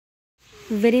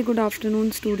Very good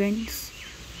afternoon, students.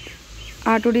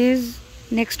 Our today's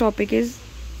next topic is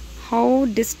how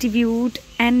distribute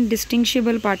n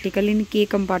distinguishable particle in k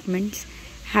compartments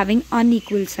having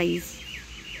unequal size.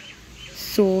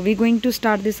 So we're going to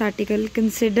start this article.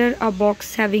 Consider a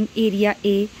box having area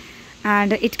A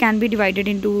and it can be divided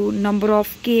into number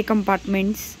of k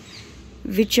compartments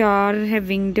which are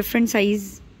having different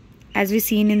size as we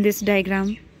seen in this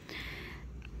diagram.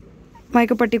 मैं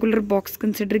एक particular box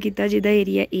consider किया जिहदा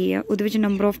area A आ उहदे which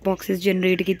number of boxes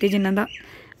generate किए जिन्हां दा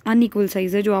unequal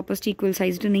size है जो आपस इक्वल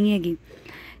साइज्ड नहीं हैगी।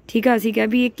 ठीक है, असीं कहा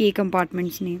भी ये के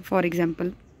कंपार्टमेंट्स ने फॉर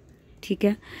एग्जाम्पल। ठीक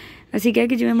है, असीं कहा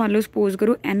कि जिवें मान लो सपोज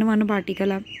करो N1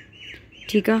 पार्टिकल आ।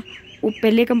 ठीक आ, वो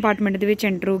पहले कंपार्टमेंट दे विच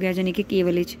एंटर हो गया यानी कि के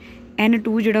वाले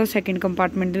N2 जिहड़ा वो सैकेंड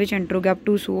कंपार्टमेंट दे विच एंटर हो गया अप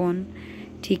टू सो ऑन।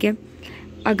 ठीक है,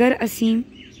 अगर असीं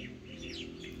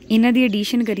इन्हां दी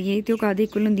एडिशन करिए तो काहदे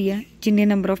इक्वल हुंदी है जिन्ने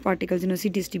नंबर ऑफ पार्टिकल्स नूं असीं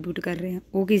डिस्ट्रीब्यूट कर रहे हैं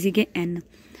वो किसी के n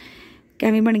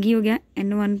किवें बन गई हो गया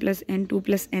N1 + N2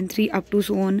 + N3 up to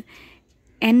so on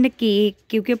n k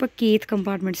क्योंकि आपां केथ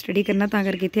कंपार्टमेंट स्टडी करना तां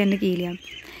करके इत्थे n k लिया।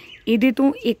 इहदे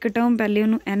तो एक टर्म पहले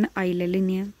उहनूं n i ले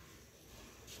लैंदे आ।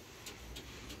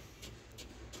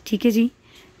 ठीक है जी,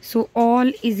 so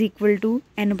all is equal to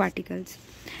n particles.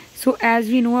 So as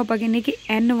we know आप कहने कि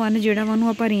N1 जिहड़ा वा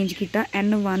आप अरेंज किया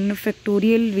N1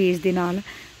 फैक्टोरीयल वेज दे नाल,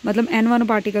 मतलब N1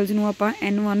 पार्टिकल्स नूं आप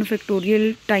N1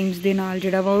 फैक्टोरीयल टाइम्स दे नाल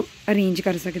जिहड़ा वा अरेंज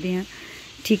कर सकते हैं।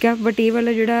 ठीक है, बट ये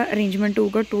वाला जिहड़ा अरेंजमेंट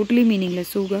होगा टोटली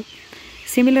मीनिंगलैस होगा।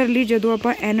 सिमिलरली जदों आप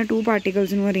N2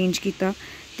 पार्टिकल्स नूं अरेंज किया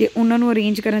तो उन्होंने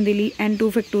अरेंज करने के लिए N2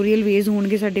 फैक्टोरीयल वेज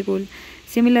होणगे साडे कोल।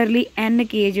 सिमिलरली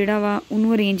NK जिहड़ा वा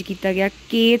उन्होंने अरेंज किया गया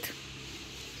केथ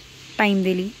टाइम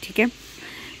दे लिए। ठीक है,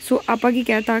 सो आप की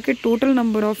कहता कि टोटल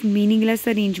नंबर ऑफ मीनिंगलैस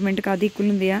अरेंजमेंट का इक्वल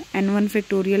होंगे N1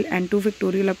 फैक्टोरीयल N2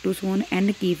 फैक्टोरीयल up to so on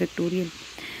NK फैक्टोरीयल।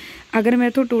 अगर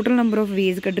मैं तो टोटल नंबर ऑफ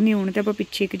वेज कढ़ने होने तो आप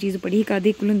पिछे एक चीज़ पढ़ी का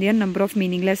इक्वल होंगे number of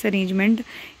मीनिंगलैस arrangement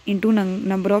into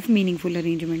number of meaningful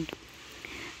arrangement.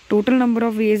 Total number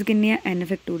of ways किन्ने n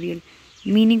फैक्टोरीयल,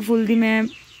 मीनिंगफुल की मैं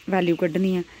वैल्यू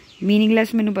कढ़नी है,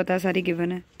 मीनिंगलैस मैनू पता सारे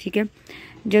गिवन है। ठीक है,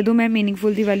 जदों मैं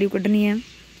मीनिंगफुल की वैल्यू कढ़नी है,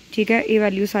 ठीक है, ये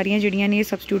वैल्यू सारियां जिहड़ियां ने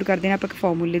सबस्टिट्यूट कर देना आप एक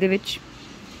फॉर्मूले दे विच।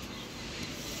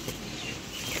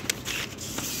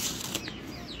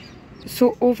 सो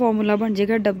वो फॉर्मूला बन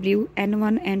जाएगा W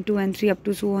N1 N2 N3 up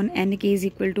to so on NK is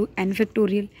equal to n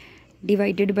फैक्टोरीयल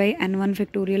divided by N1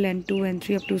 फैक्टोरीयल N2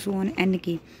 N3 up to so on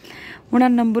NK। हुण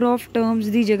नंबर ऑफ टर्म्स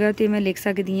की जगह पर मैं लिख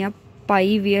सकती हाँ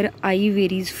पाई where n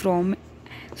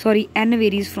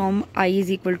varies from I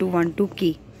is equal to 1 to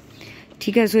K।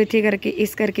 ठीक है, सो इत्थे करके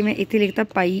इस करके मैं इत्थे लिखता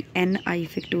पाई NI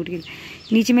फैक्टोरीयल।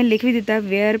 नीचे मैं लिख भी दिता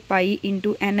वेयर पाई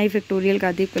इंटू NI फैक्टोरीयल का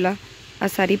इक्वल आ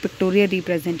सारी पिक्टोरियल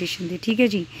रिप्रजेंटेशन दी। ठीक है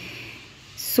जी,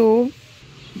 सो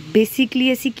बेसिकली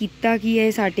असीं कीता की है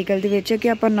इस आर्टिकल दे विच कि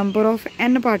आपां नंबर ऑफ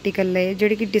n पार्टिकल लए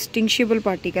जिहड़े कि डिस्टिंगशिबल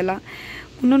पार्टिकल आ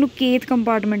उन्हां नूं केथ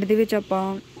कंपार्टमेंट दे विच आपां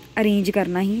अरेंज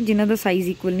करना ही जिन्हां दा साइज़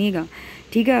इक्वल नहीं हैगा।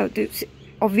 ठीक है, तो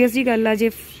ओबवियस जी गल आ जे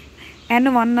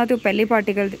N1 आ तो पहले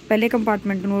पार्टिकल पहले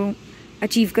कंपार्टमेंट नूं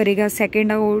अचीव करेगा,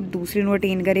 सैकेंड आ वो दूसरे नूं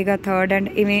अटेन करेगा, third and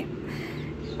इवें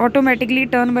automatically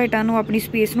turn by turn वो अपनी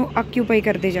स्पेस नूं ऑक्यूपाई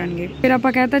करते जाएंगे। फिर आप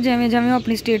कहता जिवें जिवें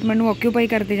अपनी स्टेटमेंट नूं ऑक्यूपाई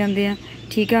करते जाते हैं।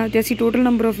 ठीक है, तो असीं total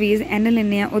number of ways n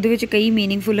लैंदे आ, उहदे विच कई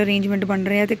मीनिंगफुल अरेंजमेंट बन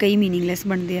रहे हैं तो कई मीनिंगलैस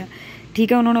बनते हैं।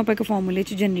 ठीक है, उन्होंने आप एक फॉर्मूले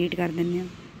जनरेट कर देंगे आ।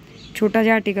 छोटा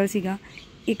जिहा आर्टिकल सीगा,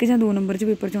 1 या 2 नंबर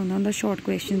पेपर च आउंदा हुंदा शॉर्ट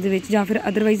क्वेश्चन दे विच जां फिर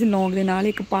अदरवाइज लॉन्ग दे नाल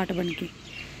एक पार्ट बन के।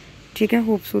 ठीक है,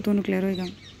 होप सो तुहानूं क्लीयर होएगा।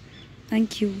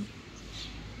 Thank you.